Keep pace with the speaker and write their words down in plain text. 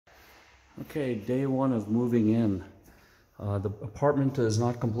Okay, day one of moving in. The apartment is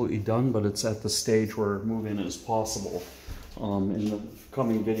not completely done, but it's at the stage where move-in is possible. In the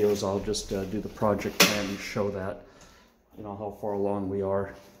coming videos, I'll just do the project plan and show that, how far along we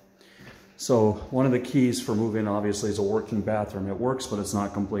are. So one of the keys for move-in obviously is a working bathroom. It works, but it's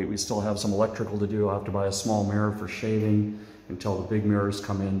not complete. We still have some electrical to do. I'll have to buy a small mirror for shaving until the big mirrors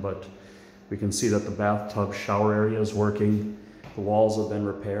come in, but we can see that the bathtub shower area is working. The walls have been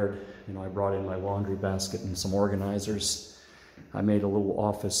repaired. I brought in my laundry basket and some organizers. I made a little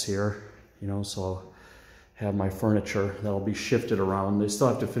office here, so I have my furniture that'll be shifted around. They still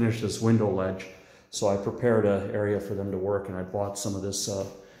have to finish this window ledge, so I prepared an area for them to work, and I bought some of this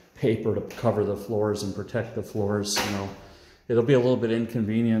paper to cover the floors and protect the floors. It'll be a little bit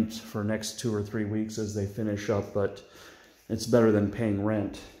inconvenient for next 2 or 3 weeks as they finish up, but it's better than paying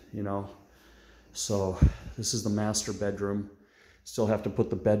rent, So this is the master bedroom. Still have to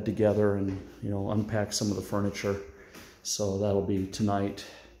put the bed together and, unpack some of the furniture. So that'll be tonight.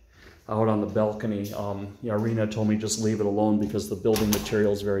 Out on the balcony, Rena told me just leave it alone because the building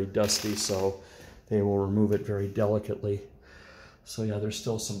material is very dusty, so they will remove it very delicately. So yeah, there's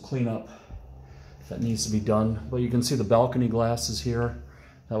still some cleanup that needs to be done. But you can see the balcony glass is here.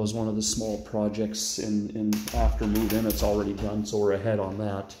 That was one of the small projects in after move-in. It's already done, so we're ahead on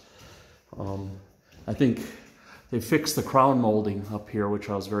that. I think they fixed the crown molding up here, which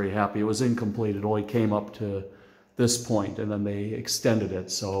I was very happy. It was incomplete. It only came up to this point, and then they extended it,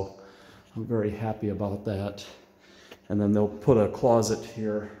 so I'm very happy about that. And then they'll put a closet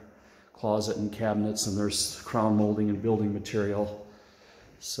here, closet and cabinets, and there's crown molding and building material.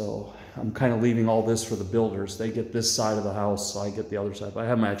 So I'm kind of leaving all this for the builders. They get this side of the house, so I get the other side. But I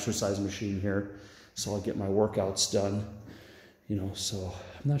have my exercise machine here, so I'll get my workouts done. So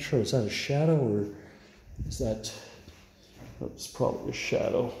I'm not sure, is that a shadow or is that, it's probably a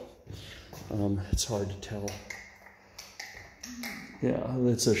shadow. It's hard to tell. Yeah,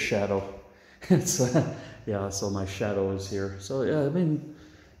 it's a shadow. It's yeah, so my shadow is here. So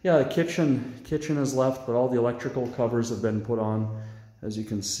yeah, the kitchen is left, but all the electrical covers have been put on, as you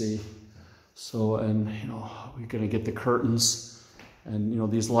can see. So, and we're gonna get the curtains,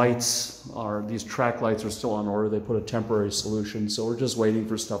 and these track lights are still on order. They put a temporary solution, so we're just waiting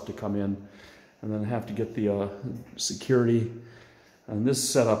for stuff to come in. And then have to get the security. And this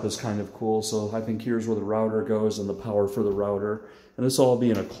setup is kind of cool. So I think here's where the router goes and the power for the router. And this will all be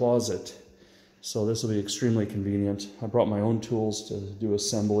in a closet. So this will be extremely convenient. I brought my own tools to do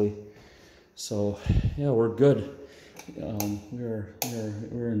assembly. So yeah, we're good. We're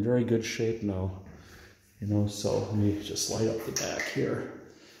in very good shape now. So let me just light up the back here.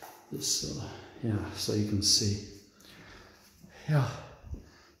 This, yeah, so you can see. Yeah.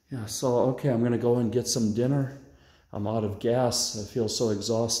 Yeah, so okay, I'm gonna go and get some dinner. I'm out of gas. I feel so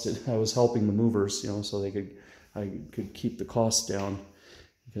exhausted. I was helping the movers, so I could keep the costs down,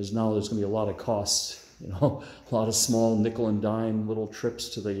 because now there's gonna be a lot of costs, a lot of small nickel and dime little trips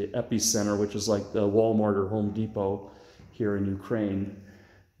to the epicenter, which is like the Walmart or Home Depot here in Ukraine,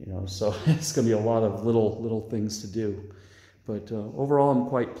 so it's gonna be a lot of little things to do. But overall, I'm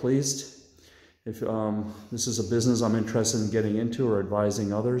quite pleased. If this is a business I'm interested in getting into or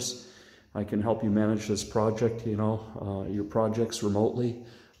advising others, I can help you manage this project, your projects remotely.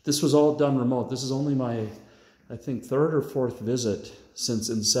 This was all done remote. This is only my, I think, 3rd or 4th visit since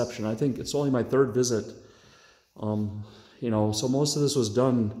inception. I think it's only my 3rd visit. So most of this was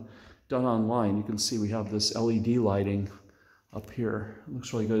done online. You can see we have this LED lighting up here. It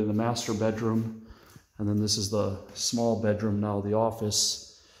looks really good in the master bedroom. And then this is the small bedroom now, the office.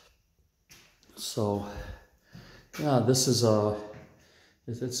 So, yeah, this is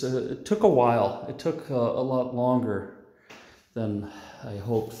it took a while. It took a lot longer than I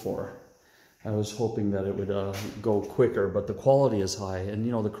hoped for. I was hoping that it would go quicker, but the quality is high. And,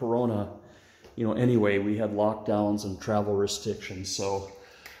 the corona, anyway, we had lockdowns and travel restrictions. So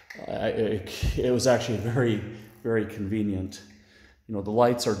it was actually very, very convenient. The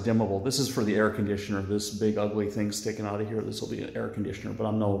lights are dimmable. This is for the air conditioner. This big ugly thing sticking out of here, this will be an air conditioner, but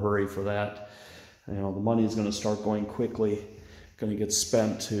I'm no hurry for that. The money is going to start going quickly, going to get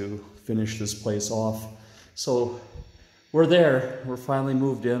spent to finish this place off. So we're there. We're finally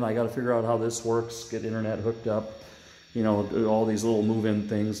moved in. I got to figure out how this works, get internet hooked up, do all these little move-in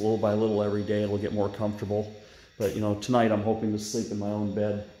things little by little every day. It'll get more comfortable. But, tonight I'm hoping to sleep in my own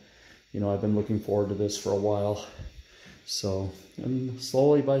bed. I've been looking forward to this for a while. So, and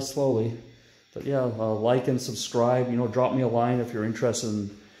slowly by slowly. But yeah, like and subscribe. Drop me a line if you're interested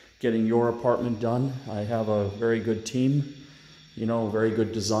in getting your apartment done. I have a very good team, very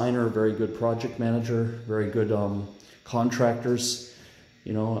good designer, very good project manager, very good contractors.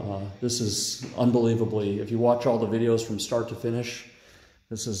 You know, this is unbelievably, if you watch all the videos from start to finish,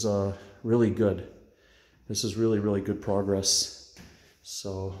 this is really good. This is really, really good progress.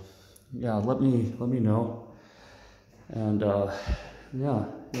 So yeah, let me know. And yeah,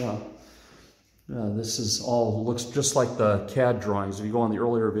 this is all, looks just like the CAD drawings. If you go on the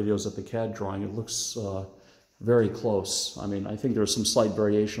earlier videos of the CAD drawing, it looks very close. I mean, I think there's some slight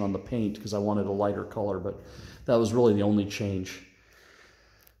variation on the paint because I wanted a lighter color, but that was really the only change.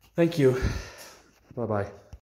 Thank you. Bye-bye.